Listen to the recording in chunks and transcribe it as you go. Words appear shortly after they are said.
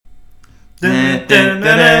Hello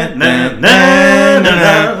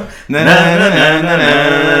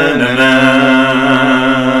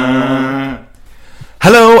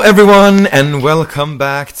everyone and welcome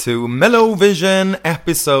back to MelloVision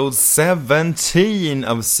episode 17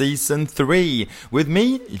 of season 3 with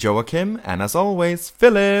me, Joachim, and as always,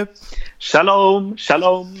 Philip. Shalom,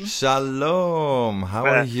 shalom. Shalom, how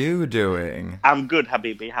are you doing? I'm good,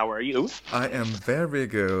 Habibi, how are you? I am very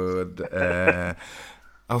good.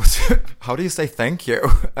 How do you say thank you?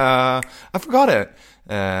 I forgot it.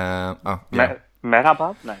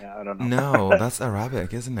 Merhaba? No, I don't know. No, that's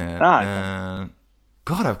Arabic, isn't it? God,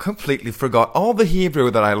 I've completely forgot all the Hebrew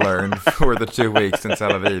that I learned for the 2 weeks in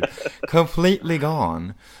Tel Aviv. Completely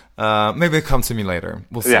gone. Maybe it'll come to me later.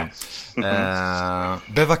 We'll see. Yeah.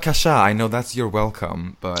 Bevakasha, I know that's your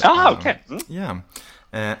welcome, but okay. Yeah.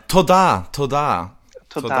 Toda.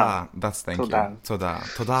 That's thank Toda. you. Toda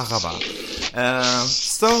Rabba.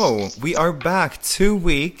 So we are back 2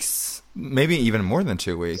 weeks, maybe even more than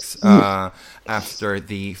 2 weeks, after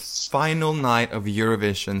the final night of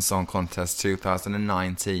Eurovision Song Contest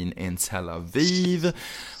 2019 in Tel Aviv.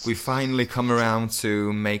 We finally come around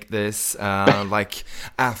to make this like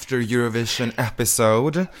after Eurovision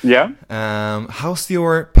episode. Yeah. How's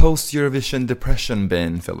your post-Eurovision depression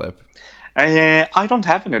been, Philip? I don't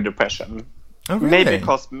have any depression. Oh, really? Maybe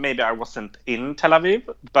because I wasn't in Tel Aviv,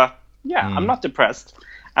 but yeah, I'm not depressed.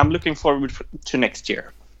 I'm looking forward to next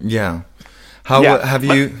year. Yeah. Have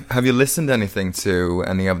you listened to anything to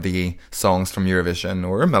any of the songs from Eurovision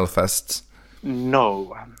or Melfest?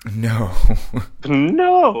 No. No.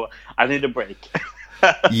 No. I need a break.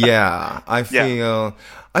 Yeah, I feel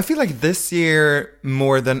like this year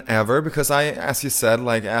more than ever, because as you said,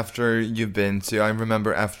 like after you've been to, I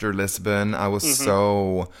remember after Lisbon, I was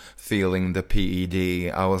so feeling the PED.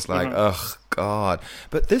 I was like, ugh, God.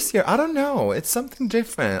 But this year, I don't know. It's something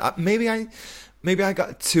different. Maybe I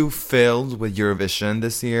got too filled with Eurovision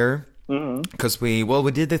this year, because we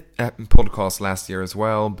did the podcast last year as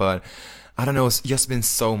well, but I don't know, it's just been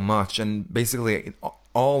so much, and basically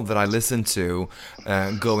all that I listened to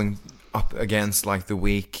going up against like the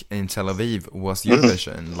week in Tel Aviv was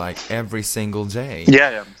Eurovision, like every single day.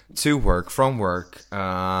 Yeah. To work, from work,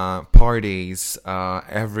 parties,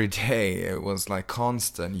 every day. It was like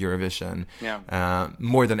constant Eurovision. Yeah.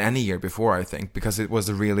 More than any year before, I think, because it was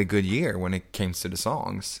a really good year when it came to the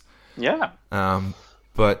songs. Yeah.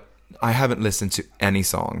 But I haven't listened to any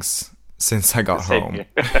songs since I got home.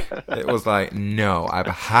 It was like, no, I've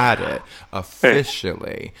had it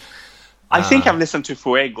officially. I think I've listened to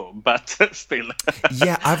Fuego, but still.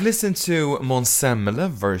 Yeah, I've listened to Mon Semele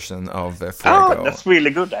version of Fuego. Oh, that's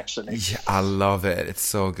really good, actually. Yeah, I love it. It's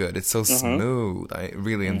so good. It's so smooth. I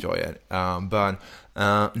really enjoy it. But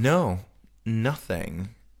no,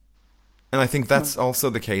 nothing. And I think that's also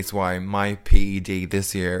the case why my PED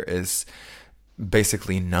this year is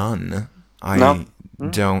basically none. I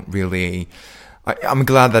don't really... I'm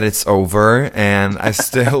glad that it's over, and I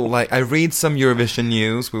still I read some Eurovision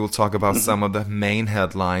news. We will talk about some of the main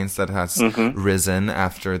headlines that has risen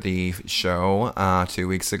after the show 2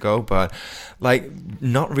 weeks ago, but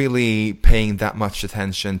not really paying that much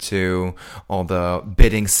attention to all the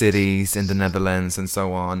bidding cities in the Netherlands and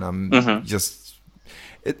so on.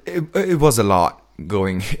 It was a lot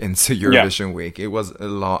going into Eurovision week. It was a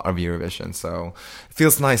lot of Eurovision, so it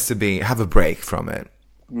feels nice to have a break from it.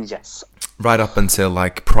 Yes. Right up until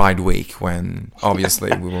like Pride Week, when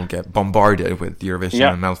obviously we will get bombarded with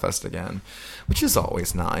Eurovision and Melfest again, which is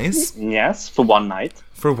always nice. Yes, for one night.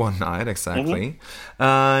 For one night, exactly.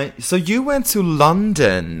 So you went to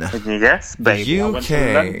London. Yes, baby. UK. I went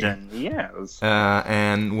to London. Yes.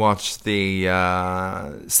 And watched the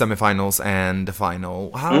semifinals and the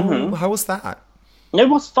final. How was that? It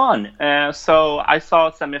was fun. So I saw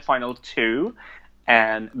semifinal 2.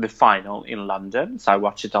 And the final in London, so I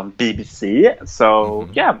watched it on BBC. So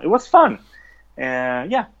yeah, it was fun.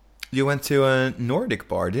 Yeah. You went to a Nordic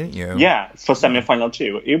bar, didn't you? Yeah, for semi-final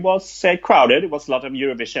 2. It was crowded. It was a lot of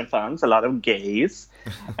Eurovision fans, a lot of gays.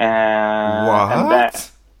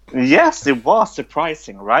 What? Yes, it was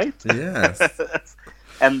surprising, right? Yes.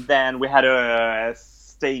 And then we had a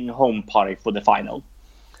staying home party for the final.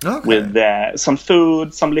 Okay. With some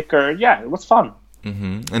food, some liquor. Yeah, it was fun.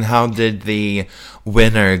 And how did the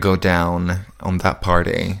winner go down on that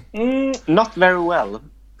party? Not very well.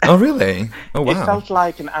 Oh, really? Oh, wow. It felt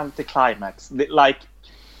like an anticlimax.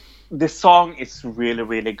 The song is really,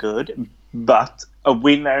 really good, but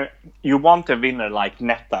you want a winner like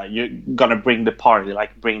Netta. You're gonna bring the party,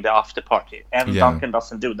 bring the after party. And Duncan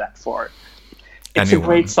doesn't do that for It's anyone. A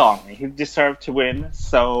great song. He deserved to win,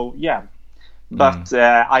 so yeah. But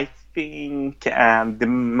I think the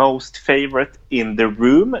most favorite in the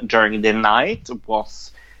room during the night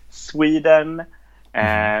was Sweden,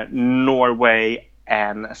 Norway,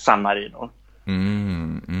 and San Marino.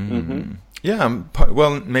 Yeah,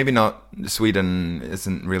 well, maybe not. Sweden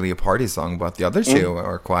isn't really a party song, but the other two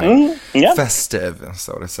are quite festive,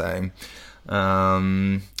 so to say.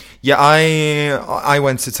 I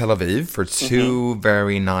went to Tel Aviv for 2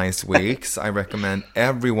 very nice weeks. I recommend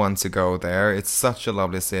everyone to go there. It's such a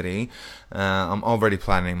lovely city. I'm already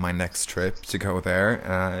planning my next trip to go there.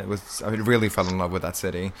 I really fell in love with that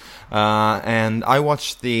city. And I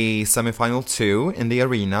watched the semifinal 2 in the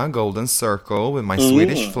arena, Golden Circle, with my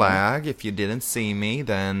Swedish flag. If you didn't see me,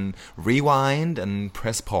 then rewind and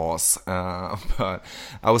press pause. But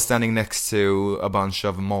I was standing next to a bunch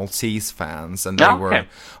of Maltese fans, and they were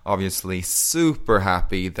obviously super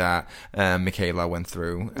happy that Michaela went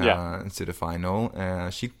through to the final.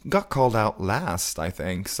 She got called out last, I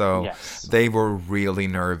think, so they were really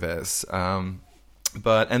nervous. And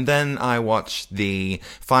then I watched the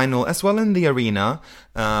final as well in the arena,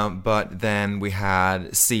 but then we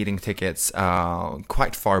had seating tickets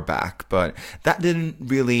quite far back, but that didn't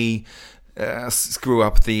really screw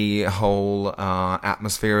up the whole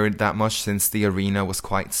atmosphere that much, since the arena was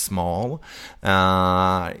quite small,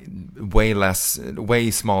 way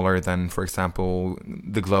smaller than, for example,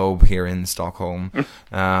 the Globe here in Stockholm.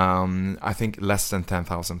 I think less than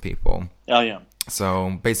 10,000 people.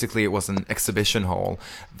 So basically it was an exhibition hall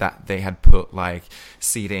that they had put like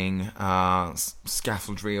seating,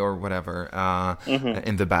 scaffoldry or whatever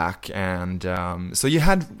in the back, and so you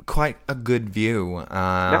had quite a good view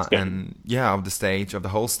and of the stage, of the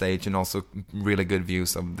whole stage, and also really good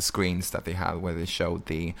views of the screens that they had where they showed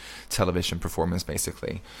the television performance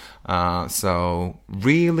basically. So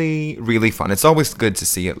really, really fun. It's always good to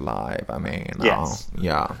see it live. I mean,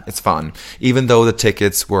 it's fun, even though the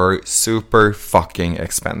tickets were super fucking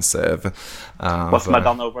expensive. Was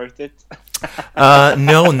Madonna worth it?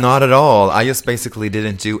 No, not at all. I just basically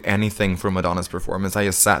didn't do anything for Madonna's performance. I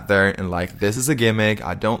just sat there and like, this is a gimmick,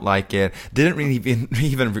 I don't like it. Didn't really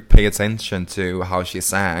even pay attention to how she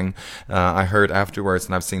sang. I heard afterwards,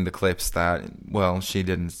 and I've seen the clips, that, well, she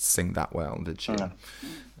didn't sing that well, did she?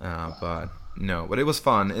 But it was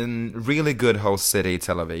fun. In really good host city,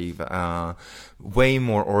 Tel Aviv. Way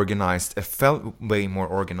more organized. It felt way more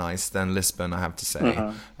organized than Lisbon, I have to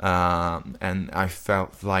say. And I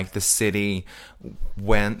felt like the city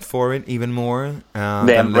went for it even more they than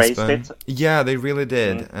embraced Lisbon. it. Yeah, they really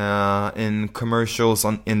did. In commercials,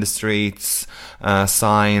 in the streets,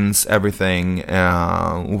 signs, everything.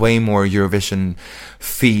 Way more Eurovision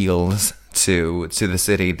feels to the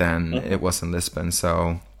city than it was in Lisbon.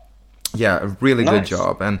 So yeah, a really good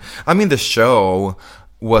job. And I mean, the show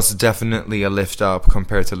was definitely a lift up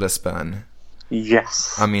compared to Lisbon.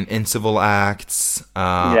 Yes. I mean, interval acts.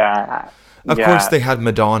 Of course, they had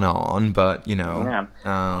Madonna on, but you know.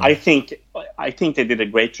 I think they did a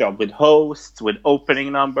great job with hosts, with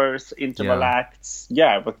opening numbers, interval acts.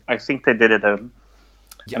 Yeah, but I think they did it amazing.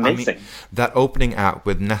 I mean, that opening act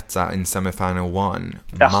with Netta in semifinal 1.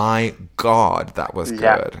 My God, that was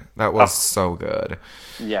good. That was so good.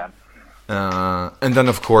 Yeah. And then,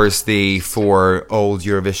 of course, the 4 old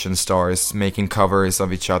Eurovision stars making covers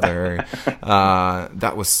of each other.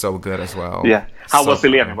 That was so good as well. Yeah. How was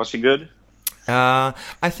Helene? Was she good?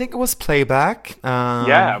 I think it was playback.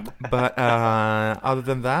 But other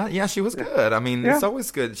than that, she was good. I mean, it's always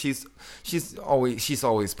good. She's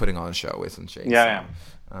always putting on a show, isn't she? Yeah.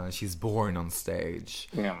 She's born on stage.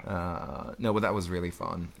 No, but that was really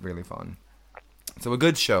fun. Really fun. So a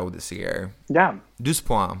good show this year. Yeah. 12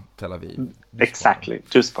 points, Tel Aviv. Exactly,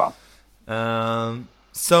 12 points.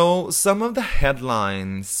 So some of the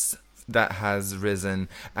headlines that has risen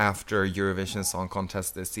after Eurovision Song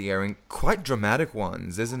Contest this year, and quite dramatic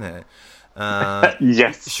ones, isn't it?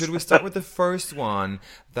 Yes. Should we start with the first one?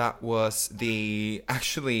 That was they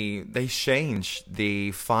changed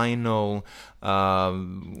the final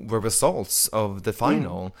results of the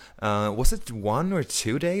final. Was it 1 or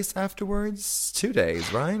 2 days afterwards? 2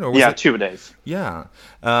 days, right? Or was it 2 days. Yeah.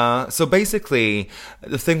 So basically,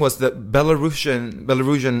 the thing was that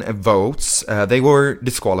Belarusian votes, they were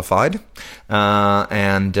disqualified,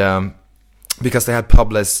 and because they had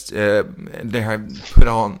published, they had put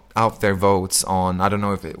out their votes on, I don't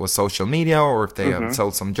know if it was social media or if they had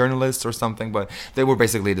told some journalists or something, but they were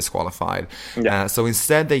basically disqualified. Yeah. So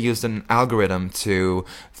instead they used an algorithm to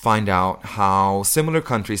find out how similar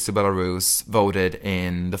countries to Belarus voted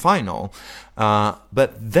in the final.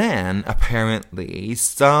 But then, apparently,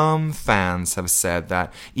 some fans have said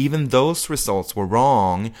that even those results were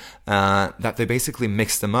wrong, that they basically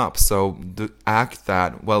mixed them up. So the act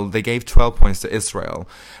that, well, they gave 12 points to Israel,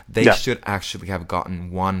 they should actually have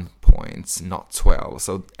gotten 1 point, not 12.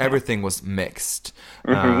 So everything was mixed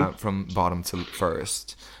from bottom to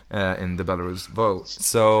first in the Belarus vote.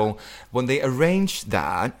 So when they arranged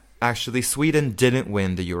that, actually Sweden didn't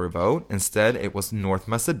win the Eurovote. Instead, it was North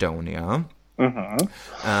Macedonia.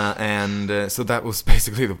 So that was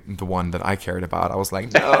basically the one that I cared about. I was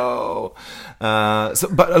like, no.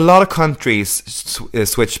 But a lot of countries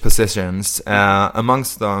switched positions,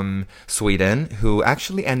 amongst them Sweden, who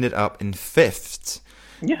actually ended up in 5th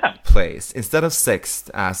place instead of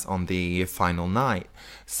 6th as on the final night.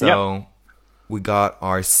 So we got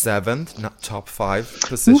our 7th, not top 5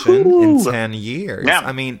 position in 10 years. Yeah.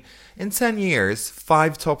 I mean, in 10 years,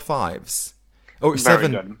 5 top 5s. Or Very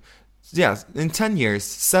 7. good. Yeah, in 10 years,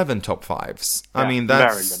 7 top 5s. I mean,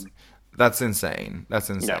 that's insane. That's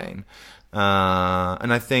insane.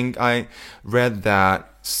 And I think I read that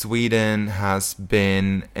Sweden has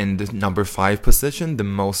been in the number 5 position the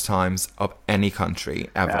most times of any country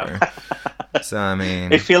ever. So, I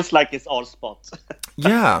mean... It feels like it's all spot.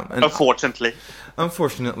 Yeah. And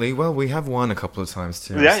Unfortunately, well, we have won a couple of times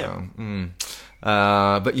too. Yeah, so,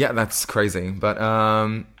 but yeah, that's crazy. But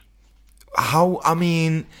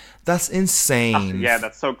that's insane. Yeah,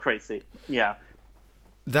 that's so crazy. Yeah.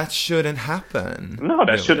 That shouldn't happen. No,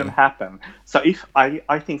 that shouldn't happen. So if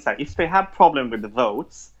I think so, if they have problem with the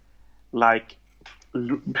votes, like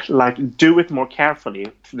do it more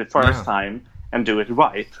carefully the first time and do it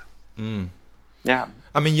right. Yeah.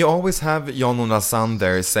 I mean, you always have Jon-Ola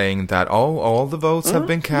Sander saying that, all the votes have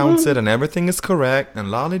been counted and everything is correct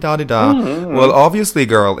and la-di-da-di-da. Well, obviously,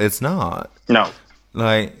 girl, it's not. No.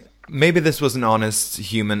 Like, maybe this was an honest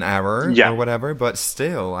human error or whatever, but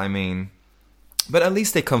still, I mean... But at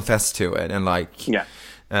least they confessed to it and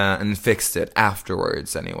and fixed it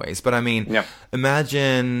afterwards anyways. But I mean,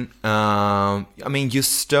 imagine, you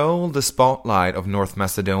stole the spotlight of North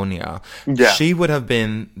Macedonia. Yeah. She would have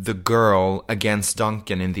been the girl against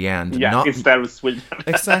Duncan in the end. Yeah, instead of Sweden.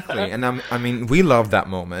 Exactly. And I mean, we love that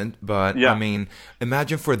moment. But I mean,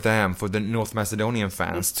 imagine for them, for the North Macedonian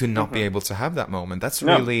fans, to not be able to have that moment. That's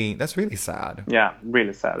really sad. Yeah,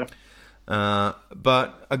 really sad.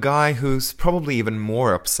 But a guy who's probably even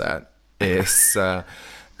more upset is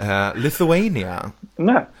Lithuania.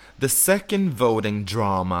 No. The second voting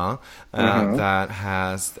drama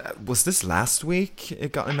that was this last week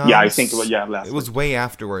it got announced? Yeah, I think it was last week. It was way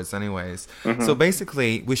afterwards anyways. So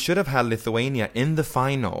basically, we should have had Lithuania in the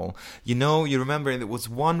final. You remember it was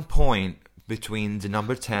 1 point between the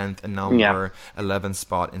number 10th and number 11th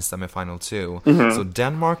spot in semifinal 2. So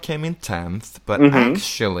Denmark came in 10th, but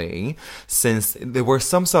actually, since there were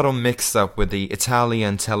some sort of mix-up with the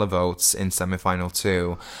Italian televotes in semifinal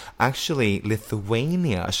 2, actually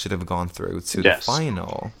Lithuania should have gone through to the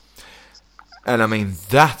final. And I mean,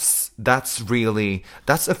 that's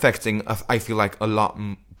affecting, I feel like, a lot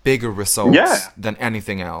bigger results than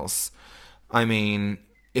anything else. I mean...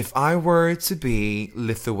 If I were to be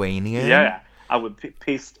Lithuanian... I would be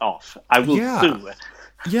pissed off. I will sue.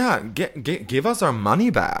 Yeah, give us our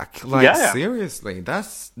money back. Like, seriously,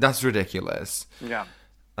 that's ridiculous. Yeah.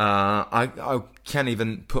 I can't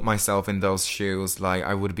even put myself in those shoes. Like,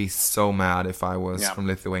 I would be so mad if I was from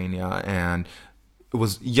Lithuania and... It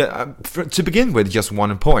was to begin with just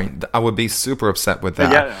 1 point. I would be super upset with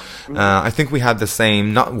that. I think we had the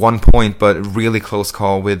same, not 1 point, but really close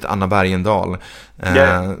call with Anna Bergendahl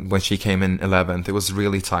when she came in 11th. It was a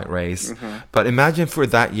really tight race. But imagine for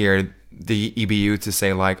that year the EBU to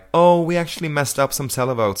say like, "Oh, we actually messed up some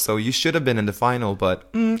televotes, so you should have been in the final, but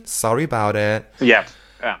sorry about it." Yeah.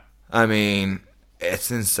 I mean, it's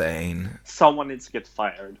insane. Someone needs to get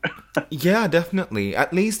fired. Yeah, definitely.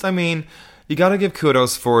 At least, I mean. You gotta give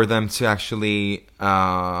kudos for them to actually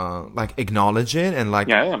acknowledge it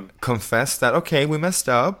and confess that, okay, we messed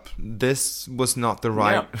up. This was not the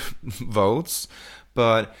right votes.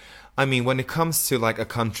 But I mean, when it comes to like a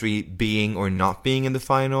country being or not being in the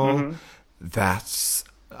final, that's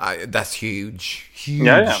huge.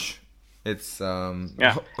 It's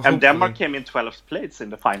and Denmark came in 12th place in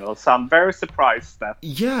the final, so I'm very surprised that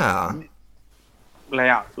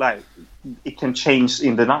it can change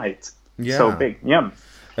in the night. So big,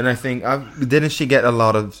 And I think didn't she get a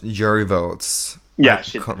lot of jury votes? Yeah, I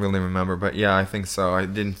can't really remember, but yeah, I think so. I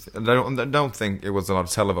don't think it was a lot of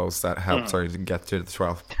televotes that helped her to get to the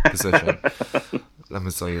 12th position. Let me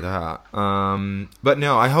tell you that. But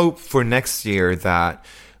no, I hope for next year that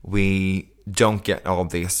we don't get all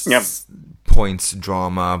these points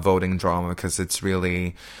drama, voting drama, because it's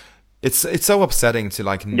really, it's so upsetting to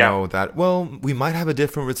like know that, well, we might have a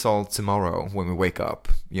different result tomorrow when we wake up,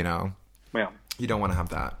 you know? Yeah. You don't want to have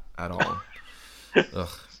that at all. Ugh,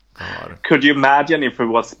 God. Could you imagine if it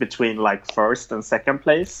was between like first and second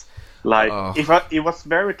place? Like if it was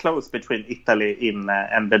very close between Italy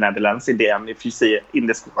and the Netherlands in the end, if you see it in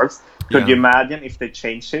the scores, could you imagine if they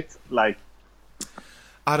change it? Like,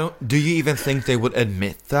 do you even think they would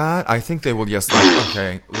admit that? I think they will just like,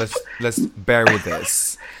 okay, let's bury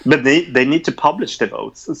this. But they need to publish the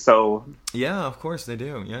votes, so yeah, of course they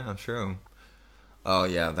do. Yeah, true. Oh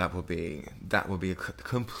yeah, that would be a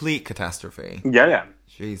complete catastrophe. Yeah.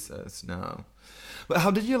 Jesus, no. But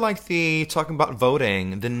how did you like talking about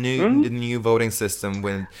voting, the new voting system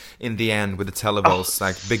in the end with the televotes,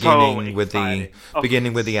 like beginning with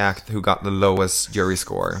the act who got the lowest jury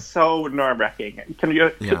score? So nerve-wracking.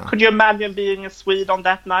 Could you imagine being a Swede on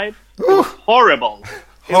that night? It was horrible.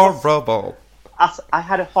 Horrible. I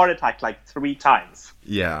had a heart attack like 3 times.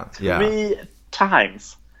 Yeah. 3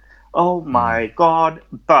 times. Oh my God.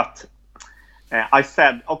 But I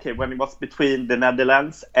said, okay, when it was between the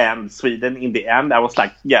Netherlands and Sweden in the end, I was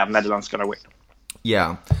like, yeah, Netherlands going to win.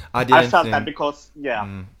 Yeah. I felt that because,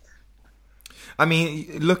 I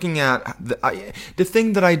mean, looking at the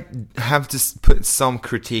thing that I have to put some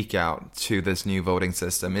critique out to this new voting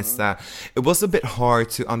system is that it was a bit hard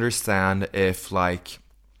to understand if, like,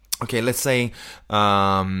 okay, let's say,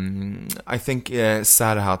 I think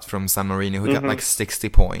Sarhat from San Marino, who got like 60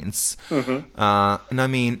 points. And I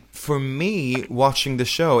mean, for me, watching the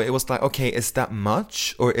show, it was like, okay, is that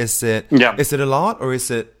much? Or is it a lot? Or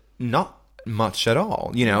is it not much at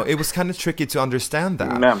all? You know, it was kind of tricky to understand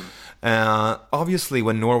that. Obviously,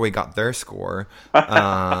 when Norway got their score,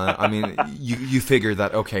 I mean, you figure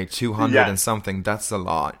that, okay, 200 and something, that's a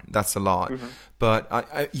lot.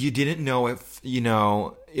 But you didn't know if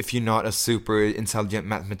you're not a super intelligent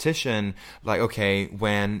mathematician, like, okay,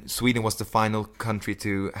 when Sweden was the final country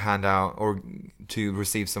to hand out or to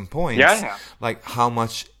receive some points, like how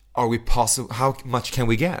much how much can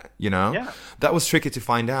we get, you know? That was tricky to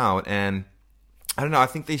find out, and I don't know, I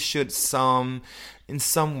think they should in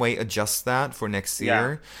some way adjust that for next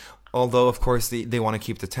year. Although, of course, they want to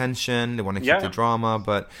keep the tension, they want to keep the drama,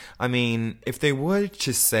 but, I mean, if they would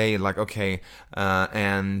just say, like, okay,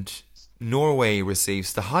 and Norway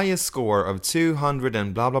receives the highest score of 200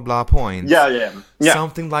 and blah, blah, blah points.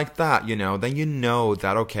 Something like that, you know, then you know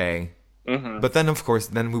that, okay. But then, of course,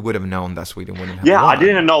 then we would have known that Sweden wouldn't have won. I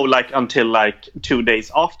didn't know, like, until, like, 2 days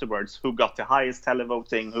afterwards who got the highest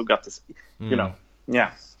televoting, who got the, you know,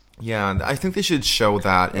 Yeah, I think they should show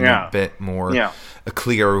that in a bit more a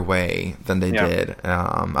clearer way than they did.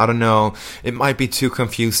 I don't know. It might be too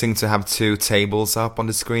confusing to have 2 tables up on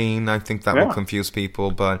the screen. I think that will confuse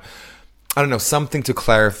people, but I don't know, something to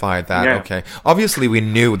clarify that. Okay, obviously we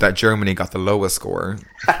knew that Germany got the lowest score.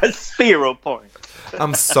 0 points.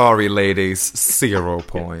 I'm sorry, ladies, 0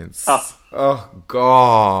 points. Oh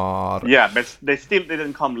God. Yeah, but they still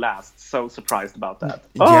didn't come last. So surprised about that.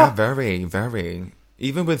 Yeah, very, very.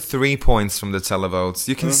 Even with 3 points from the televotes,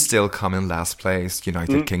 you can still come in last place,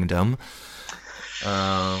 United Kingdom.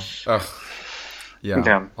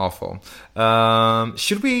 Awful.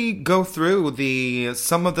 Should we go through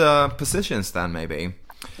some of the positions then, maybe?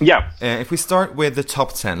 Yeah. If we start with the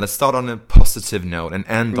top 10, let's start on a positive note and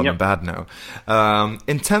end on a bad note.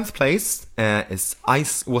 In 10th place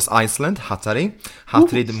was Iceland, Hattari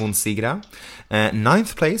de Munsigra.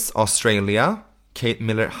 9th place, Australia, Kate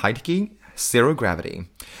Miller-Heidke, Zero Gravity.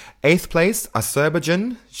 8th place,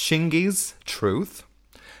 Azerbaijan, Chingiz, Truth.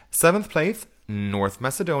 7th place, North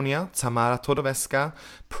Macedonia, Tamara Todoveska,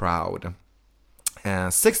 Proud.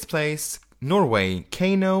 6th place, Norway,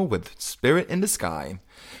 Kano with Spirit in the Sky.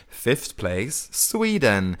 5th place,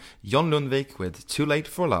 Sweden, John Lundvik with Too Late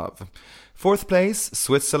for Love. 4th place,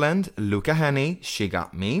 Switzerland, Luca Henney, She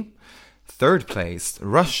Got Me. 3rd place,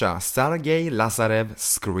 Russia, Sergei Lazarev,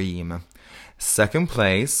 Scream. 2nd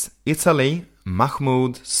place, Italy,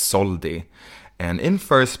 Mahmoud Soldi. And in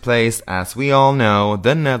 1st place, as we all know,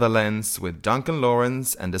 the Netherlands with Duncan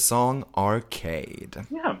Lawrence and the song Arcade.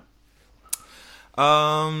 Yeah.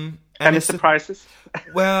 Any surprises?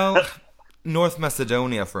 Well, North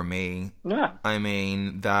Macedonia for me. Yeah. I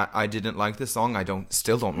mean, that I didn't like the song.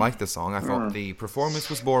 Still don't like the song. I thought the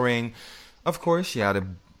performance was boring. Of course, she had a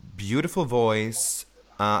beautiful voice.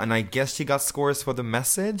 and I guess she got scores for the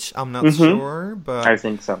message. I'm not sure, but I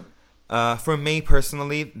think so. For me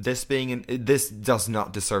personally, this does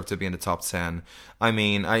not deserve to be in the top 10. I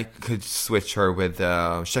mean, I could switch her with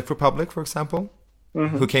Czech Republic, for example,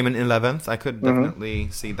 who came in 11th. I could definitely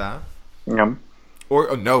see that. Yeah.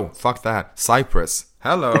 Or no, fuck that. Cyprus.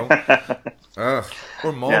 Hello. Ugh.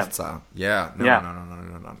 Or Malta. Yeah.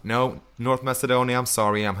 No, North Macedonia, I'm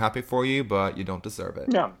sorry. I'm happy for you, but you don't deserve it.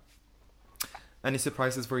 Yeah. Any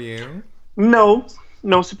surprises for you? No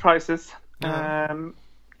surprises.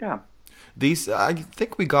 Yeah. These, I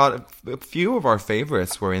think we got a few of our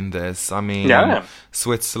favorites were in this. I mean,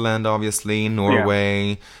 Switzerland, obviously,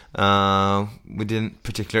 Norway. We didn't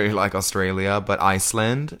particularly like Australia, but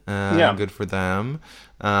Iceland, good for them.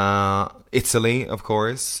 Italy, of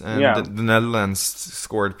course, and the Netherlands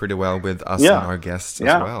scored pretty well with us and our guests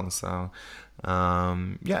as well. So,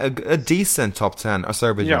 a decent top 10.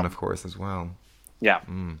 Azerbaijan, of course, as well. Yeah.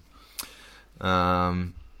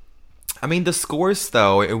 I mean, the scores,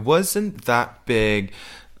 though, it wasn't that big.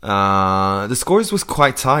 The scores was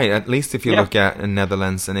quite tight, at least if you look at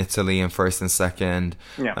Netherlands and Italy in first and second.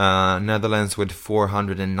 Netherlands with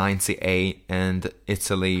 498 and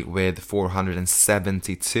Italy with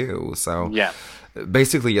 472. So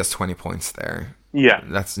basically just 20 points there. Yeah.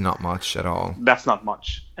 That's not much at all. That's not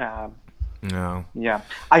much. No. Yeah.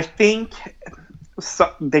 I think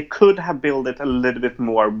they could have built it a little bit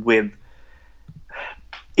more with...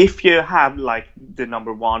 If you have like the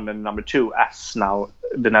number 1 and number 2 as now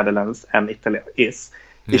the Netherlands and Italy is,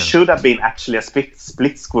 it should have been actually a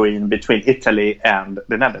split screen between Italy and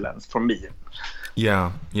the Netherlands for me.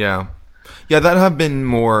 Yeah, that have been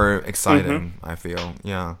more exciting, I feel.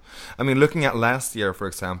 Yeah. I mean, looking at last year, for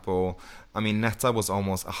example, I mean, Netta was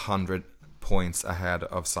almost 100 points ahead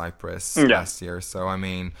of Cyprus last year. So, I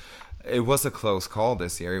mean, it was a close call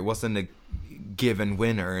this year. It wasn't a given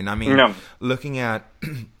winner. And I mean, looking at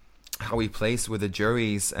how he placed with the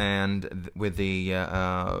juries and with the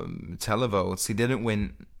televotes, he didn't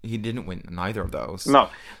win neither of those. No.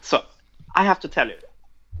 So I have to tell you.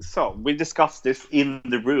 So we discussed this in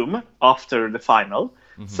the room after the final.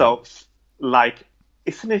 So, like,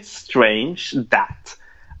 isn't it strange that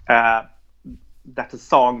that a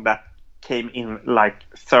song that came in like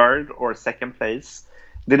third or second place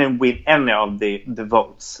didn't win any of the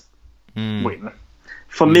votes? Win.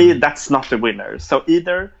 For me, that's not the winner. So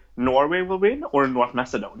either Norway will win or North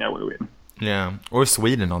Macedonia will win. Yeah, or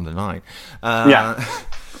Sweden on the night.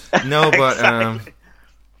 No, but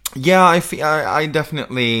Exactly. I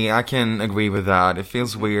definitely I can agree with that. It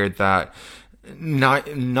feels weird that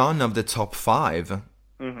none of the top 5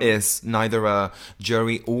 is neither a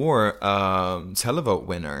jury or a televote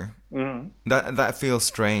winner. That feels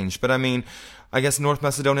strange. But I mean, I guess North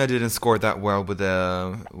Macedonia didn't score that well with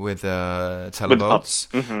televotes,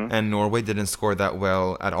 and Norway didn't score that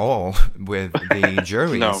well at all with the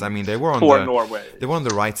juries. I mean, they were on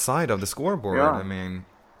the right side of the scoreboard. Yeah. I mean,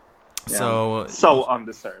 so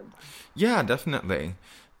undeserved. Yeah, definitely.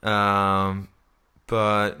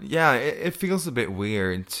 But yeah, it feels a bit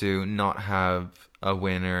weird to not have a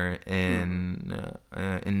winner in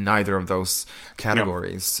neither of those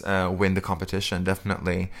categories win the competition.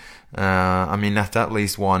 Definitely. I mean, Netta at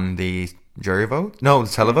least won the jury vote. No, the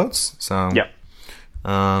televotes. So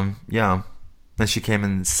then she came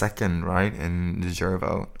in second, right, in the jury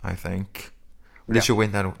vote, I think. Did she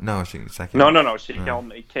win that? No, she second. No. She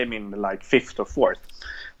only came in like 5th or 4th.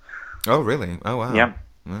 Oh, really? Oh, wow. Yeah.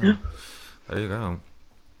 There you go.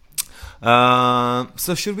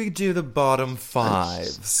 So should we do the bottom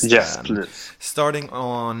 5s? Yes, please.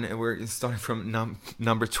 We're starting from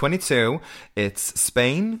number 22. It's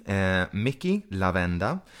Spain, Miki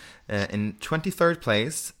Lavenda. In 23rd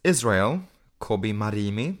place, Israel, Kobi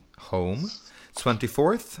Marimi, Home.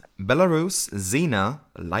 24th, Belarus, Zina,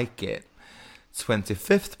 Like It.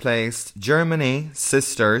 25th place, Germany,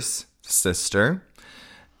 Sisters, Sister.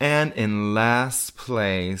 And in last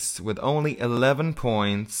place, with only 11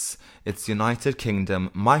 points, it's United Kingdom,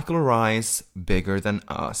 Michael Rice, Bigger Than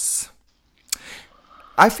Us.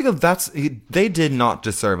 I feel they did not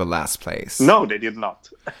deserve a last place. No, they did not.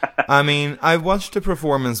 I mean, I watched the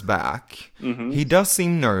performance back. He does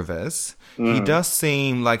seem nervous. He does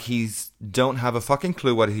seem like he's don't have a fucking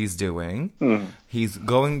clue what he's doing. He's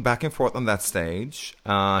going back and forth on that stage.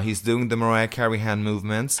 He's doing the Mariah Carey hand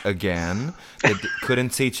movements again. They couldn't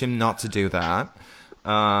teach him not to do that.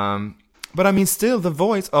 But I mean, still the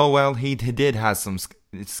voice. Oh well, he did have some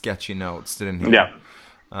sketchy notes, didn't he? Yeah.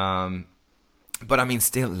 But I mean,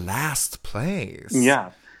 still last place.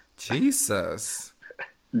 Yeah. Jesus.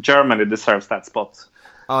 Germany deserves that spot.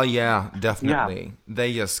 Oh yeah, definitely.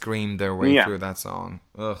 They just screamed their way through that song.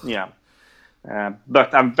 Ugh. Yeah.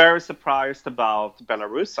 But I'm very surprised about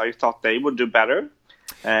Belarus. I thought they would do better.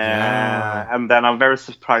 And then I'm very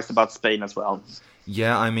surprised about Spain as well.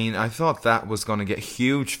 Yeah, I mean, I thought that was going to get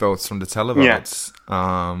huge votes from the televotes,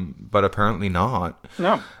 but apparently not.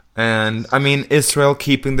 No. And, I mean, Israel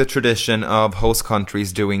keeping the tradition of host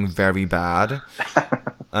countries doing very bad.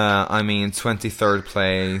 I mean, 23rd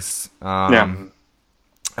place.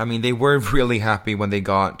 I mean, they were really happy when they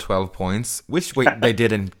got 12 points, which they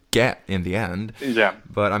didn't get in the end. Yeah.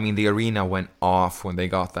 But, I mean, the arena went off when they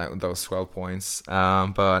got those 12 points.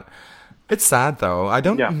 But it's sad, though. I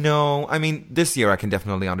don't know. I mean, this year I can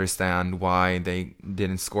definitely understand why they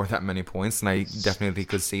didn't score that many points. And I definitely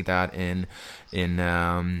could see that in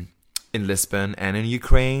Lisbon and in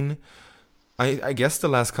Ukraine. I guess the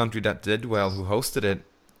last country that did well, who hosted it,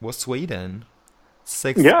 was Sweden.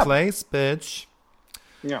 6th place, bitch.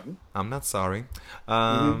 Yeah. I'm not sorry.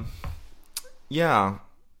 Yeah.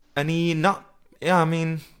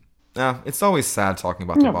 It's always sad talking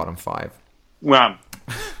about the bottom 5. Well.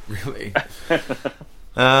 Really.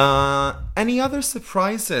 Any other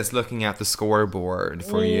surprises looking at the scoreboard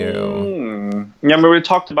for you? Yeah, we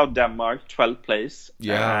talked about Denmark, 12th place.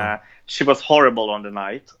 Yeah. She was horrible on the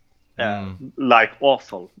night. Like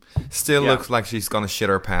awful. Still looks like she's gonna shit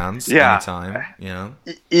her pants anytime.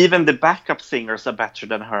 Even the backup singers are better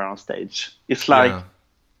than her on stage. It's like,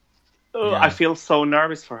 I feel so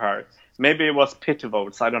nervous for her. Maybe it was pity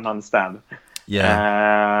votes. I don't understand.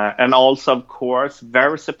 Yeah. And also, of course,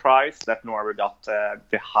 very surprised that Norway got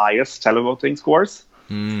the highest televoting scores.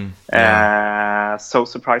 So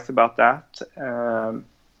surprised about that.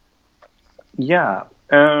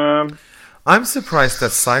 I'm surprised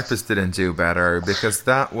that Cyprus didn't do better, because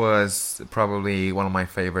that was probably one of my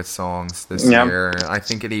favorite songs this year. I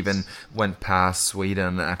think it even went past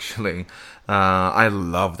Sweden, actually. I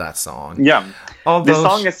love that song. Yeah, the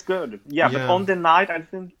song is good. But on the night, I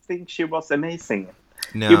didn't think she was amazing.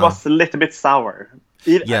 No. It was a little bit sour.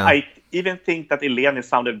 I even think that Eleni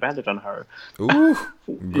sounded better than her. Ooh,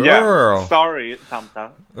 girl. Sorry, Tanta.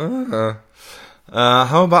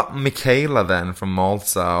 How about Michaela then from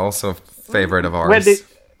Malta, also a favorite of ours?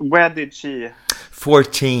 Where did she?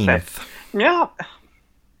 14th. Yeah.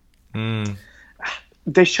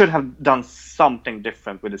 They should have done something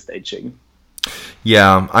different with the staging.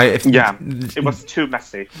 Yeah, it was too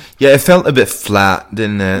messy. Yeah, it felt a bit flat,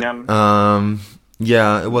 didn't it?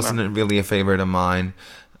 Yeah. It wasn't really a favorite of mine.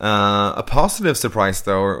 A positive surprise,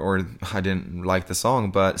 though, or I didn't like the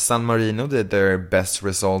song, but San Marino did their best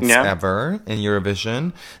results ever in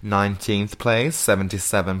Eurovision. 19th place,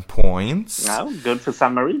 77 points. Oh, good for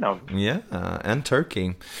San Marino. Yeah, and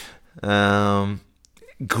Turkey.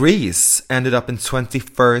 Greece ended up in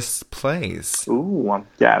 21st place. Ooh,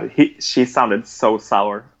 yeah, she sounded so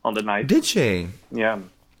sour on the night. Did she? Yeah.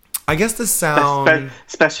 I guess the sound...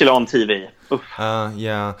 Especially on TV.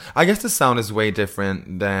 Yeah. I guess the sound is way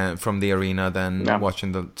different from the arena than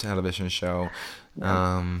watching the television show.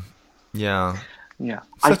 Yeah.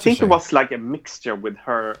 I think it was like a mixture with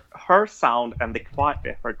her sound and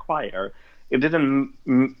her choir. It didn't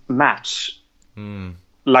match.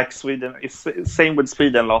 Like Sweden. It's same with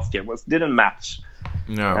Sweden last year. Didn't match.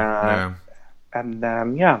 No. And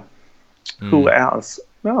who else?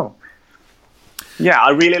 No. Yeah,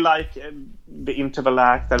 I really like the interval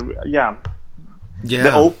act.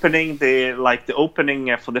 The opening, the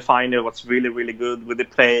opening for the final was really, really good with the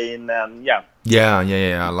plane and I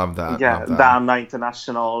love that. Dana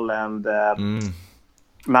International and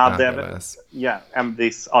Nadev. And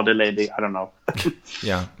this other lady, I don't know.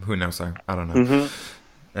 Who knows her? I don't know.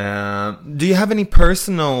 Do you have any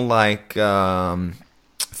personal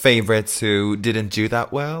favorites who didn't do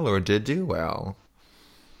that well or did do well?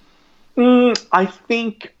 I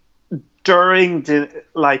think during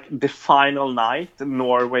the final night,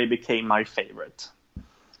 Norway became my favorite.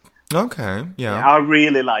 Okay, I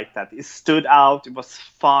really liked that. It stood out. It was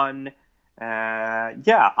fun.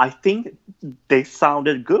 I think they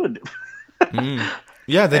sounded good.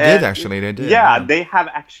 Yeah, they did actually. They did. They have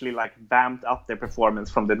actually vamped up their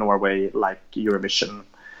performance from the Norway Eurovision.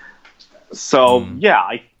 So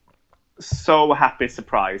I so happy,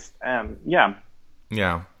 surprised, Yeah.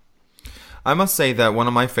 I must say that one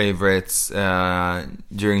of my favorites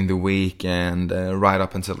during the week and right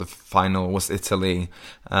up until the final was Italy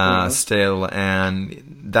still. And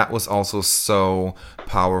that was also so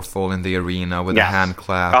powerful in the arena with the hand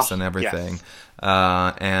claps and everything.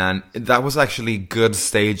 Yes. And that was actually good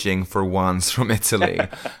staging for once from Italy.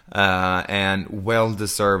 And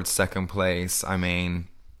well-deserved second place. I mean...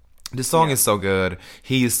 The song is so good.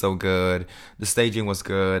 He is so good. The staging was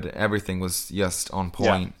good. Everything was just on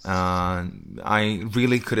point. I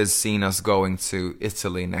really could have seen us going to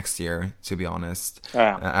Italy next year, to be honest,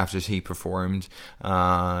 after he performed.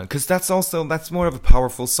 Because that's more of a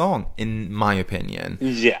powerful song, in my opinion.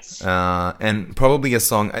 Yes. And probably a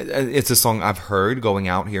song, it's a song I've heard going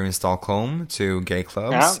out here in Stockholm to gay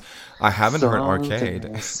clubs. Yeah. I haven't heard Arcade.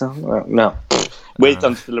 No. Wait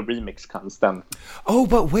until the remix comes then. Oh,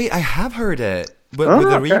 but wait, I have heard it. But with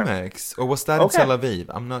the remix. Or was that in Tel Aviv?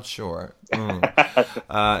 I'm not sure.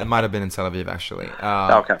 It might have been in Tel Aviv, actually.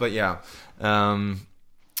 But yeah.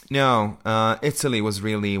 Italy was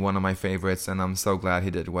really one of my favorites, and I'm so glad he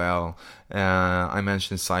did well. I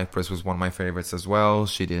mentioned Cyprus was one of my favorites as well.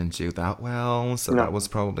 She didn't do that well. So that was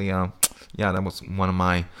probably, that was one of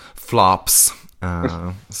my flops,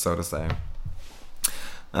 so to say.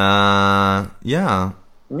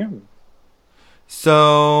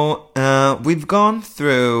 So we've gone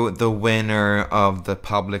through the winner of the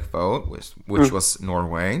public vote, which was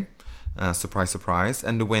Norway, surprise, surprise,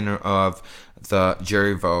 and the winner of the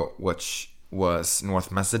jury vote, which was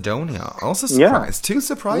North Macedonia. Also surprise, 2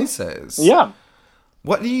 surprises. Yeah.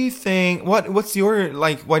 What do you think? What's your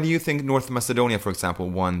why do you think North Macedonia, for example,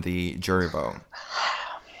 won the jury vote?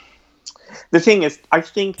 The thing is, I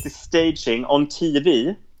think the staging on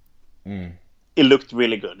TV, it looked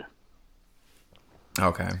really good.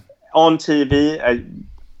 Okay. On TV,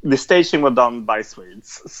 the staging was done by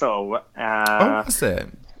Swedes. So, was it?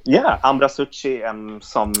 Yeah, Ambra Succi and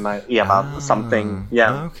some Eva something.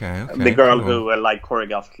 Yeah. Okay. The girl who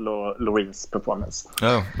choreographed Lorene's performance.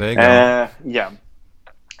 Oh, there you go. Yeah.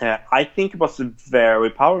 I think it was very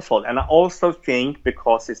powerful. And I also think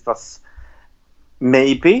because it was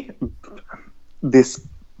maybe this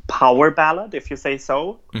power ballad, if you say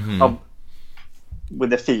so, with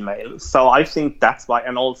the female. So I think that's why,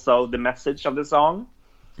 and also the message of the song.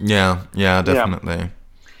 Yeah, definitely.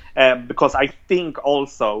 Because I think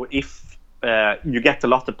also if you get a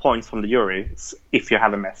lot of points from the jury if you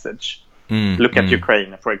have a message. Look at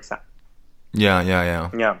Ukraine, for example. Yeah.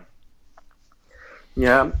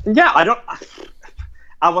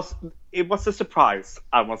 It was a surprise,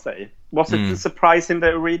 I must say. Was it a surprise in the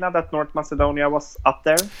arena that North Macedonia was up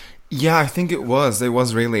there? Yeah, I think it was. It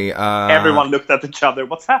was really... Everyone looked at each other.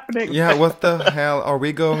 What's happening? Yeah, what the hell? Are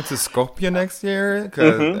we going to Skopje next year?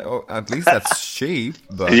 Because at least that's cheap.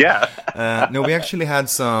 But, no, we actually had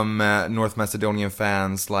some North Macedonian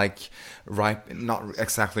fans, not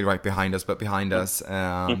exactly right behind us, but behind us.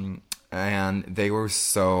 And they were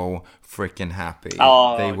so freaking happy.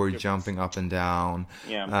 They were jumping up and down.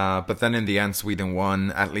 But then in the end, Sweden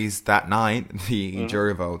won, at least that night, the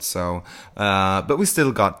jury vote. So, but we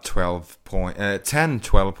still got 12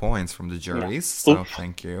 points from the juries. So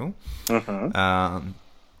thank you.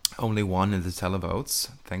 Only one in the televotes.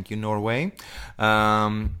 Thank you, Norway.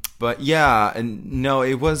 But yeah, no,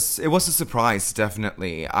 it was a surprise,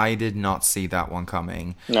 definitely. I did not see that one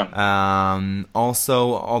coming. No.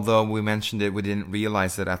 Also, although we mentioned it, we didn't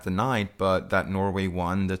realize it at the night, but that Norway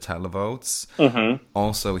won the televotes.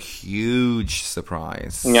 Also, huge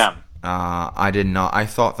surprise. Yeah. I did not. I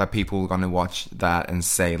thought that people were going to watch that and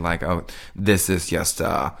say, oh, this is just,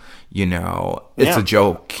 it's a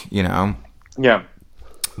joke, Yeah.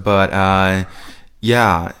 But,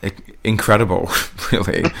 incredible,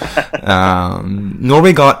 really.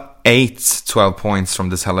 Norway got 12 points from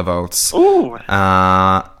the televotes. Ooh.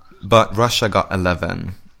 But Russia got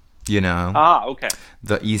 11, okay.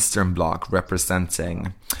 The Eastern Bloc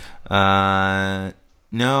representing. No,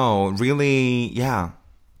 really,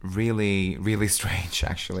 really strange,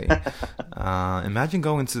 actually. Imagine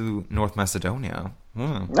going to North Macedonia.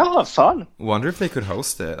 Fun. Wonder if they could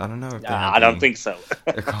host it. I don't know if they I don't think so.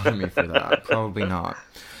 economy for that. Probably not.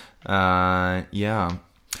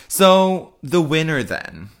 So the winner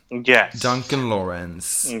then. Yes. Duncan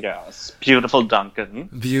Lawrence. Yes. Beautiful Duncan.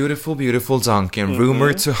 Beautiful Duncan.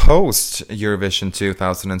 Rumored to host Eurovision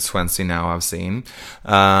 2020 now, I've seen.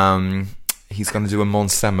 He's going to do a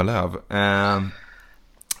Måns Zelmerlöw.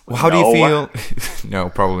 How do you feel? No,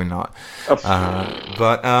 probably not.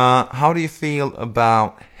 But how do you feel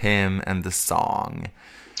about him and the song?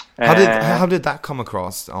 How did that come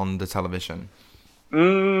across on the television?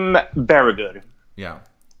 Very good. Yeah.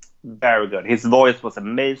 Very good. His voice was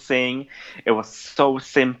amazing. It was so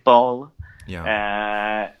simple.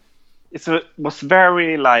 Yeah. It was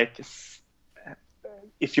very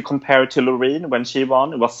if you compare it to Loreen when she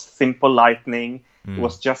won, it was simple lightning. It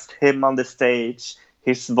was just him on the stage.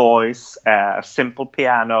 His voice, simple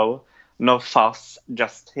piano, no fuss,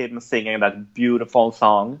 just him singing that beautiful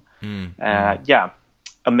song.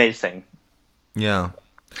 Amazing. Yeah.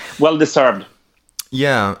 Well deserved.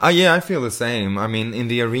 Yeah, I feel the same. I mean, in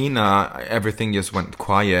the arena, everything just went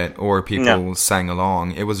quiet, or people sang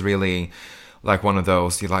along. It was really like one of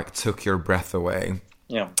those, you like took your breath away.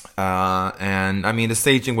 Yeah. And I mean, the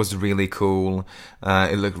staging was really cool.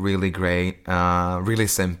 It looked really great, really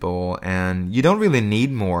simple, and you don't really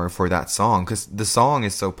need more for that song because the song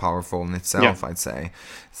is so powerful in itself. I'd say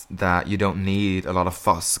that you don't need a lot of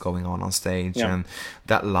fuss going on stage, and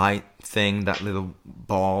that light thing, that little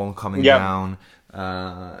ball coming down.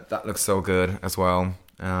 That looks so good as well.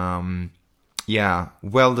 Yeah,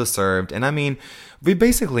 well deserved. And I mean, we've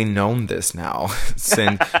basically known this now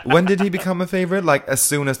since when did he become a favorite? Like as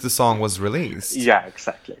soon as the song was released. Yeah,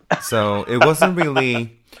 exactly. So it wasn't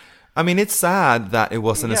really. I mean, it's sad that it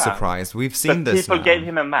wasn't a surprise. We've seen this. People gave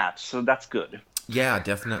him a match, so that's good. Yeah,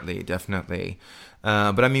 definitely.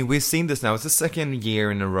 But I mean, we've seen this now. It's the second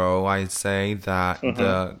year in a row, I'd say, that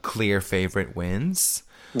the clear favorite wins.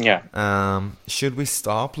 Yeah. Should we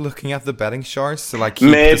stop looking at the betting charts to like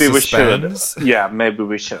keep maybe the suspense? We should. Yeah, maybe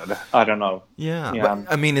we should. I don't know. Yeah.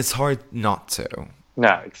 But, I mean, it's hard not to.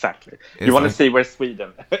 No, exactly. You want to see where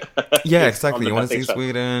Sweden? Yeah, exactly. You want to see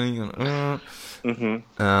Sweden.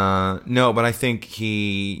 No, but I think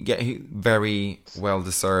he very well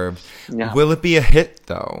deserved. Yeah. Will it be a hit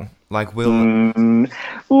though? Like, will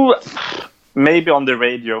maybe on the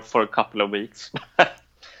radio for a couple of weeks.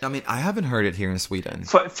 I mean, I haven't heard it here in Sweden.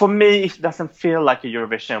 For me, it doesn't feel like a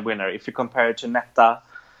Eurovision winner. If you compare it to Netta,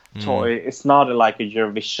 Toy, it's not like a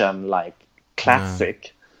Eurovision like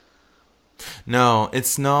classic. No,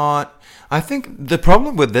 it's not. I think the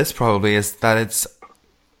problem with this probably is that it's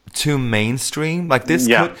too mainstream. Like this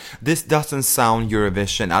this doesn't sound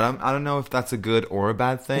Eurovision. I don't know if that's a good or a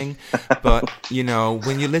bad thing, but you know,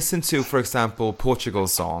 when you listen to, for example,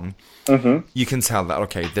 Portugal's song, you can tell that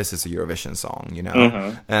okay, this is a Eurovision song, you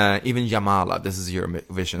know. Even Yamala, this is a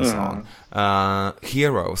Eurovision song.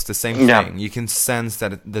 Heroes, the same thing. You can sense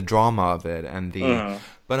that the drama of it and the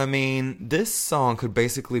but I mean, this song could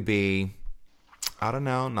basically be, I don't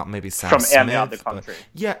know, not maybe Sam from Smith, any other country.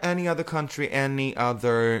 Yeah, any other country, any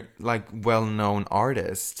other like well-known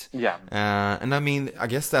artist. Yeah. And I mean, I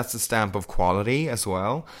guess that's a stamp of quality as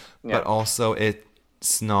well. Yeah. But also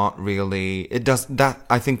it's not really, it does that.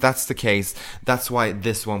 I think that's the case. That's why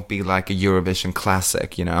this won't be like a Eurovision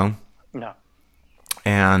classic, you know? No.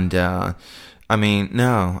 And I mean,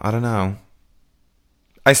 no, I don't know.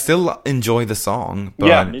 I still enjoy the song, but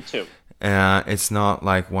yeah, me too. It's not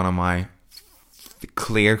like one of my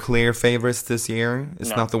clear favorites this year.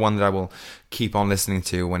 It's not the one that I will keep on listening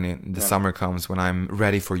to when the summer comes, when I'm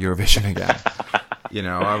ready for Eurovision again. You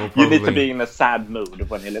know, I will probably... You need to be in a sad mood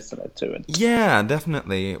when you listen to it. Yeah,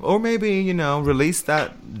 definitely. Or maybe, you know, release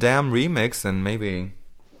that damn remix and maybe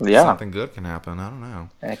something good can happen. I don't know.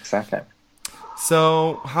 Exactly.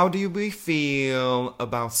 So, how do we feel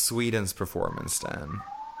about Sweden's performance then?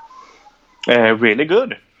 Really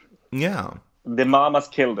good. Yeah. The mamas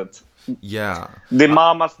killed it. Yeah. The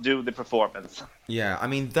mamas do the performance. Yeah, I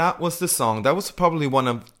mean, that was the song. That was probably one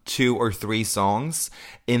of 2 or 3 songs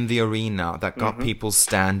in the arena that got people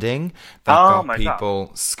standing, that got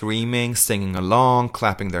people screaming, singing along,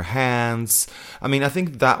 clapping their hands. I mean, I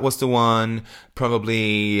think that was the one,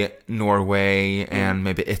 probably Norway and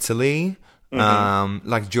maybe Italy,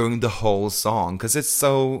 like during the whole song, because it's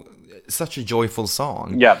such a joyful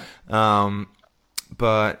song. Yeah.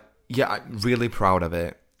 But yeah, I'm really proud of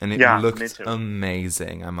it. And it looked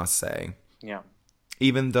amazing, I must say. Yeah.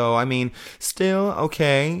 Even though, I mean, still,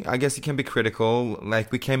 okay, I guess you can be critical.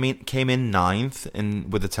 Like, we came in 9th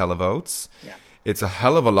with the televotes. Yeah. It's a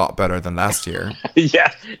hell of a lot better than last year.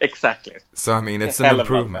 Yeah, exactly. So, I mean, it's an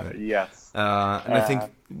improvement. Yes. And I think,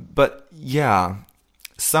 but yeah,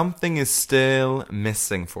 something is still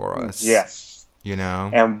missing for us. Yes. You know?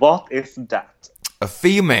 And what is that? A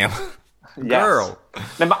female girl.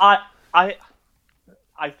 No, but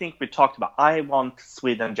I think we talked about, I want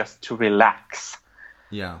Sweden just to relax.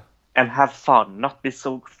 Yeah. And have fun, not be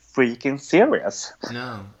so freaking serious.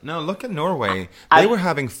 No, look at Norway. They were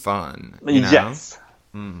having fun. You know? Yes.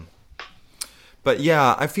 But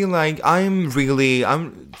yeah, I feel like I'm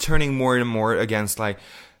turning more and more against, like,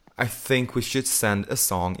 I think we should send a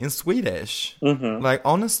song in Swedish. Like,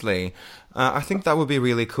 honestly, I think that would be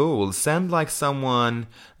really cool. Send, like, someone,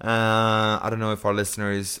 I don't know if our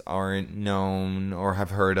listeners are known or have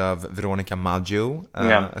heard of Veronica Maggio,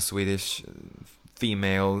 a Swedish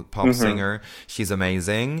female pop singer. She's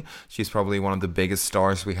amazing. She's probably one of the biggest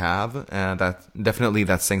stars we have,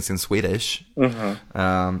 that sings in Swedish.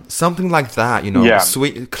 Something like that, you know,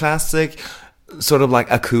 classic, sort of like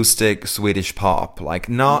acoustic Swedish pop, like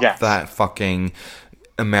not that fucking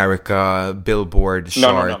America Billboard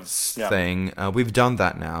charts Yeah. thing. We've done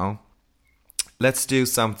that now. Let's do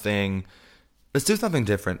something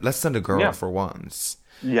different. Let's send a girl for once.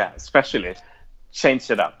 Yeah, especially.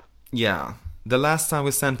 Change it up. Yeah. The last time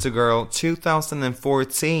we sent a girl,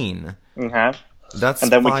 2014. That's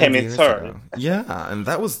and then we 5 came in years third. ago. Yeah, and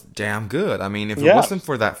that was damn good. I mean, if it wasn't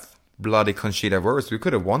for that bloody Conchita Wurst, we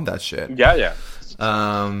could have won that shit. Yeah.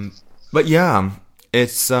 But yeah,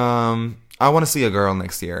 it's I want to see a girl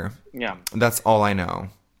next year. Yeah. That's all I know.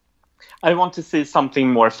 I want to see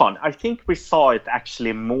something more fun. I think we saw it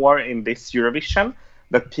actually more in this Eurovision,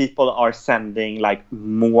 that people are sending like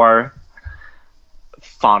more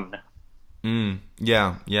fun.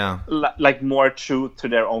 Yeah. Like more true to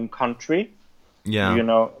their own country. Yeah.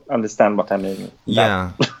 You understand what I mean?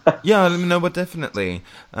 Yeah. Yeah, no, but definitely.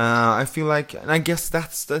 I feel like, and I guess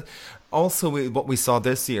that's what we saw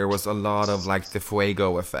this year was a lot of like the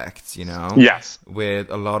Fuego effect, Yes. With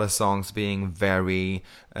a lot of songs being very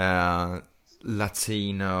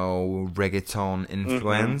Latino reggaeton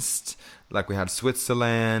influenced. Like we had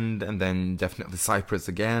Switzerland and then definitely Cyprus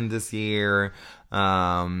again this year.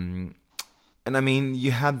 And I mean,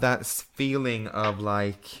 you had that feeling of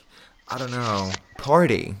like, I don't know,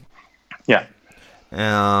 party. Yeah.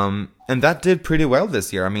 And that did pretty well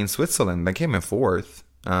this year. I mean, Switzerland, they came in fourth.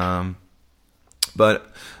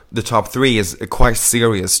 But the top three is a quite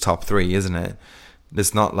serious top three, isn't it?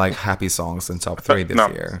 There's not like happy songs in top three this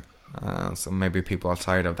year. So maybe people are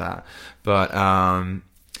tired of that. But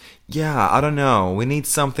yeah, I don't know. We need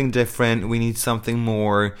something different. We need something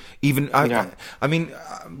more. I mean,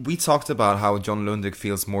 we talked about how John Lundvik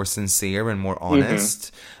feels more sincere and more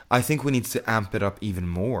honest. I think we need to amp it up even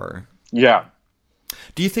more. Yeah.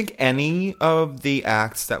 Do you think any of the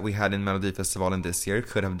acts that we had in Melodifestivalen this year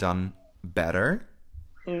could have done better?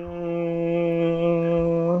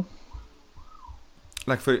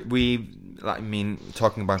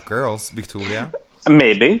 Talking about girls, Victoria.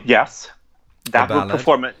 Maybe, yes. That A would ballad.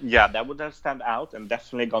 perform. Yeah, that would have stand out and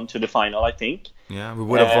definitely gone to the final, I think. Yeah, we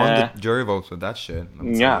would have won the jury votes with that shit.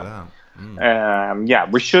 Yeah.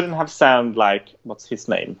 We shouldn't have sound like, what's his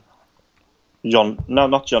name? John? No,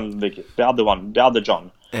 not John. The other one. The other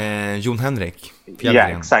John. Jon Henrik.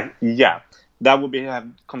 Yeah, exactly. Yeah, that would be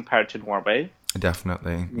compared to Norway.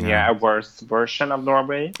 Definitely. Yeah, a worse version of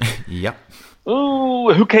Norway. Yep.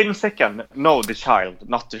 Ooh, who came second? No, the child,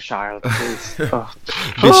 not the child.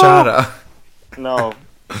 Bishara. No.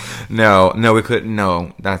 No, we couldn't.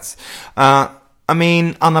 No, that's. I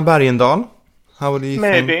mean, Anna Bergendahl. How would you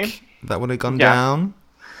think that would have gone down?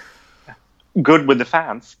 Good with the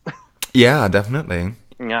fans. Yeah, definitely.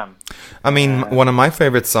 Yeah. I mean, one of my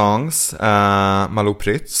favorite songs, Malou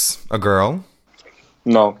Prytz, A Girl.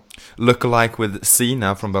 No. Look-alike with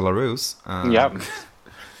Sina from Belarus.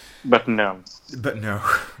 But no.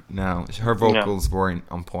 No. Her vocals weren't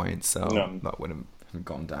on point, so that would have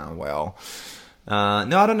gone down well.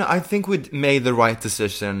 No, I don't know. I think we made the right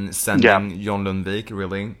decision sending John Lundvik,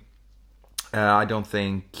 really. I don't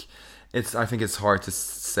think... I think it's hard to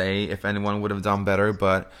say if anyone would have done better,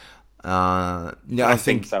 but... I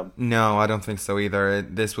think so. No, I don't think so either.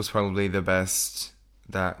 This was probably the best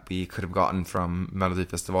that we could have gotten from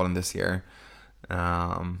Melodifestivalen this year.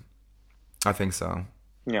 I think so.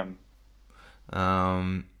 Yeah.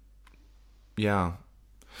 Yeah.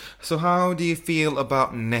 So how do you feel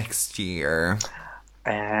about next year?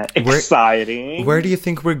 Exciting. Where do you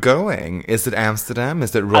think we're going? Is it Amsterdam?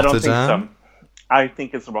 Is it Rotterdam? I don't think so. I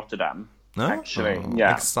think it's Rotterdam. Actually,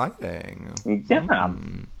 yeah. Exciting. Yeah.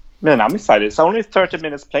 Man, I'm excited. It's only 30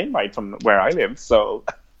 minutes plane ride from where I live, so...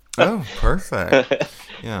 Oh, perfect.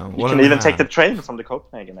 Yeah. You can even take the train from the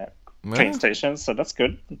Copenhagen train station, so that's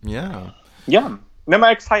good. Yeah. Yeah. No, I'm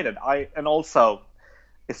excited. And also,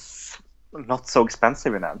 it's not so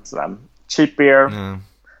expensive in Amsterdam. Cheap beer.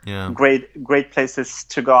 Yeah. Great places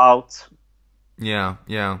to go out. Yeah.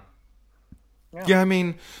 I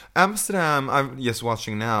mean, Amsterdam, I'm just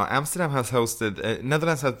watching now, Amsterdam has hosted,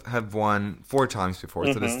 Netherlands have won 4 times before,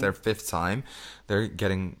 so this is their 5th time. They're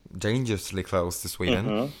getting dangerously close to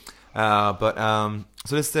Sweden. So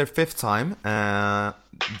this is their 5th time.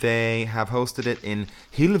 They have hosted it in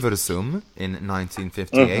Hilversum in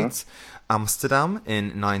 1958, Amsterdam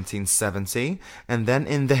in 1970, and then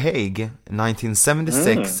in The Hague,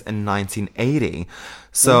 1976 and 1980.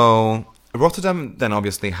 So... Rotterdam then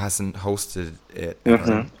obviously hasn't hosted it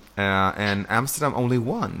ever. And Amsterdam only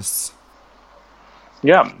once.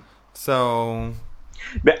 Yeah. So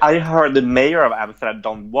But I heard the mayor of Amsterdam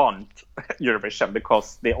don't want Eurovision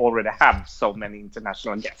because they already have so many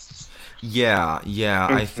international guests. Yeah.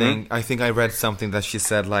 I think I read something that she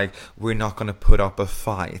said like, we're not going to put up a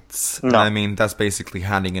fight. No. I mean, that's basically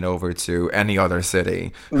handing it over to any other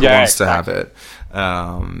city who wants to have it.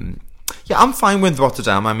 Yeah, I'm fine with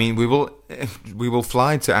Rotterdam. I mean, we will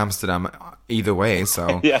fly to Amsterdam either way.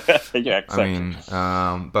 So yeah, exactly. I mean,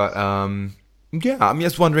 yeah, I'm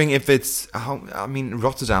just wondering if it's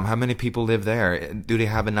Rotterdam, how many people live there? Do they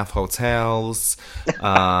have enough hotels?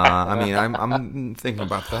 I mean, I'm thinking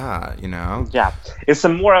about that, you know? Yeah, it's a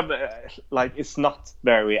more of a, like, it's not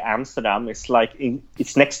very Amsterdam. It's like,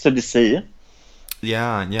 it's next to the sea.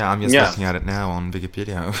 Yeah, I'm just looking at it now on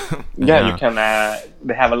Wikipedia. Yeah, you can,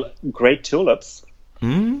 they have great tulips.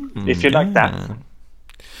 If you like that.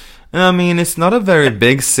 I mean, it's not a very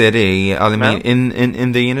big city. I mean,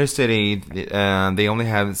 in the inner city, they only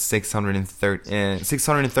have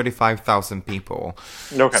 635,000 people.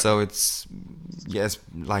 Okay. So it's, yes,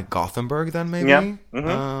 like Gothenburg then, maybe? Yeah.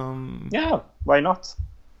 Mm-hmm. Yeah, why not?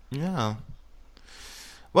 Yeah.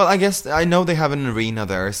 Well, I guess, I know they have an arena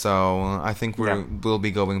there, so I think we'll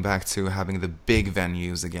be going back to having the big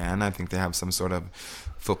venues again. I think they have some sort of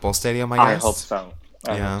football stadium, I guess. I hope so.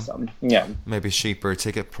 Yeah. Yeah. Maybe cheaper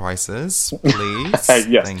ticket prices, please.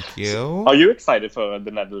 Yes. Thank you. Are you excited for the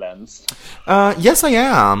Netherlands? Yes, I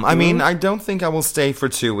am. I mean, I don't think I will stay for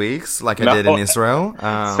 2 weeks like I did in Israel.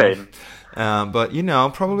 Same. But, you know,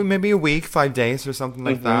 probably maybe a week, 5 days or something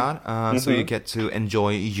like that. So you get to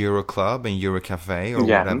enjoy Euro Club and Euro Cafe or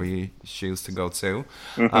whatever you choose to go to.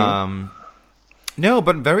 No,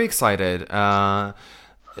 but very excited.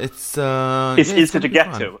 It's easy to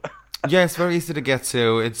get to. Yeah, it's very easy to get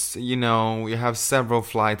to. It's, you know, you have several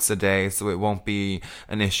flights a day, so it won't be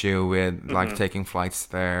an issue with like taking flights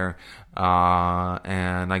there.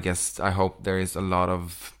 And I hope there is a lot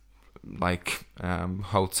of like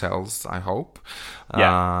hotels, I hope.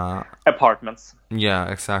 Apartments. Yeah,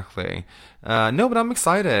 exactly. No, but I'm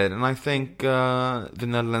excited, and I think the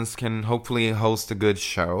Netherlands can hopefully host a good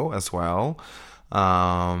show as well.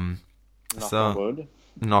 Knock on wood.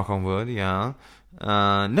 Knock on wood, yeah.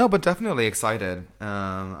 No, but definitely excited.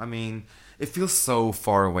 I mean, it feels so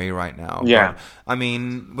far away right now. Yeah. But, I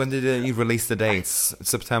mean, when did you release the dates?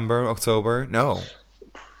 September, October? No,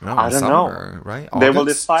 I don't summer, know. Right? They August? will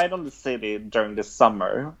decide on the city during the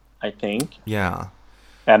summer, I think. Yeah.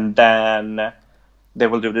 And then they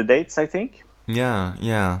will do the dates, I think. Yeah.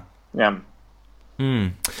 Yeah. Yeah,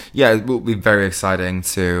 it will be very exciting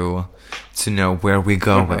to know where we're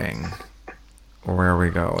going. Where are we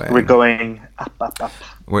going? We're going up.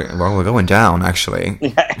 We're going down, actually.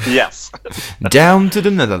 Yes. Down to the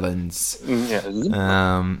Netherlands. Yes.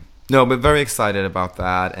 No, but very excited about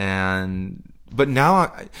that. But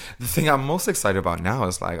now, the thing I'm most excited about now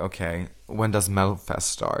is like, okay, when does MelloFest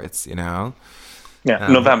start? You know? Yeah,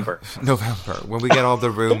 November. When we get all the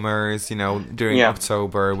rumors, you know, during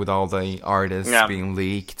October with all the artists being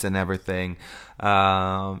leaked and everything. You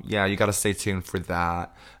got to stay tuned for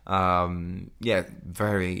that.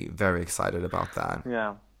 Very, very excited about that.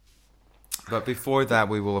 Yeah. But before that,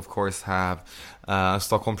 we will, of course, have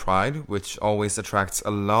Stockholm Pride, which always attracts a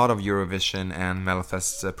lot of Eurovision and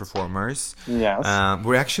MelloFest performers. Yes.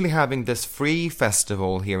 We're actually having this free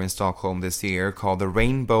festival here in Stockholm this year called the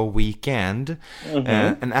Rainbow Weekend.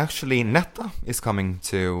 And actually, Netta is coming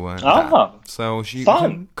to that. So you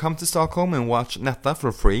can come to Stockholm and watch Netta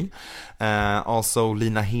for free. Also,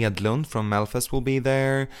 Lina Hedlund from MelloFest will be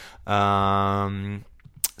there.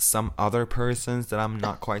 Some other persons that I'm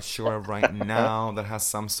not quite sure of right now that has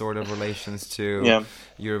some sort of relations to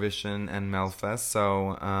Eurovision and MelloFest.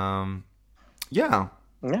 So, yeah.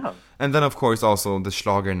 And then, of course, also the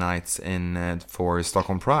Schlager Nights for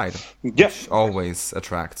Stockholm Pride, which always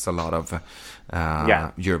attracts a lot of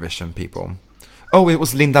Eurovision people. Oh, it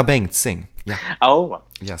was Linda Bengtzing. Yeah. Oh.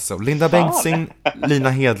 Yes, so Linda Bengtzing, Lina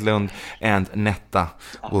Hedlund, and Netta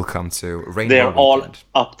will come to Rainbow They're Weekend. all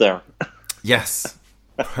up there. Yes.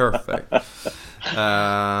 Perfect.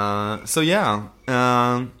 So yeah,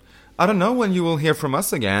 I don't know when you will hear from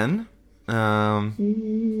us again.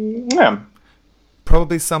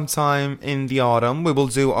 Probably sometime in the autumn. We will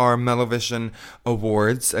do our MelloVision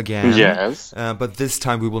Awards again. Yes. But this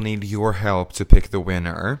time we will need your help to pick the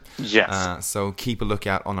winner. Yes. So keep a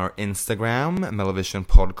lookout on our Instagram, MelloVision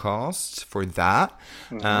Podcast, for that.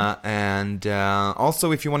 And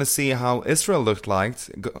also, if you want to see how Israel looked like,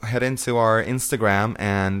 head into our Instagram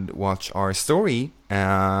and watch our story.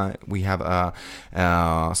 We have a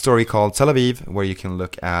story called Tel Aviv, where you can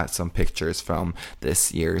look at some pictures from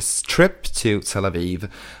this year's trip to Tel Aviv.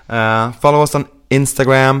 Follow us on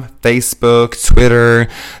Instagram, Facebook, Twitter.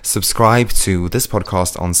 Subscribe to this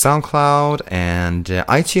podcast on SoundCloud and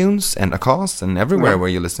iTunes and Acast and everywhere where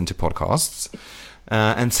you listen to podcasts.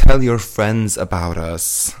 And tell your friends about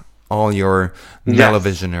us, all your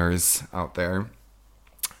MelloVisioners out there.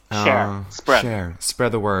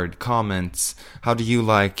 Spread the word, comment. How do you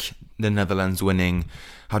like the Netherlands winning?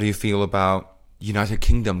 How do you feel about United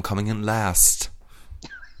Kingdom coming in last?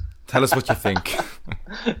 Tell us what you think.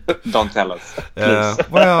 Don't tell us, please.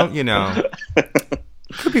 Well, it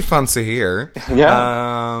could be fun to hear.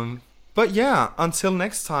 Yeah. But yeah, until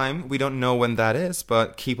next time, we don't know when that is,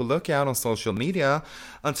 but keep a lookout on social media.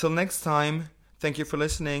 Until next time, thank you for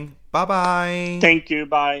listening. Bye-bye. Thank you.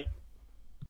 Bye.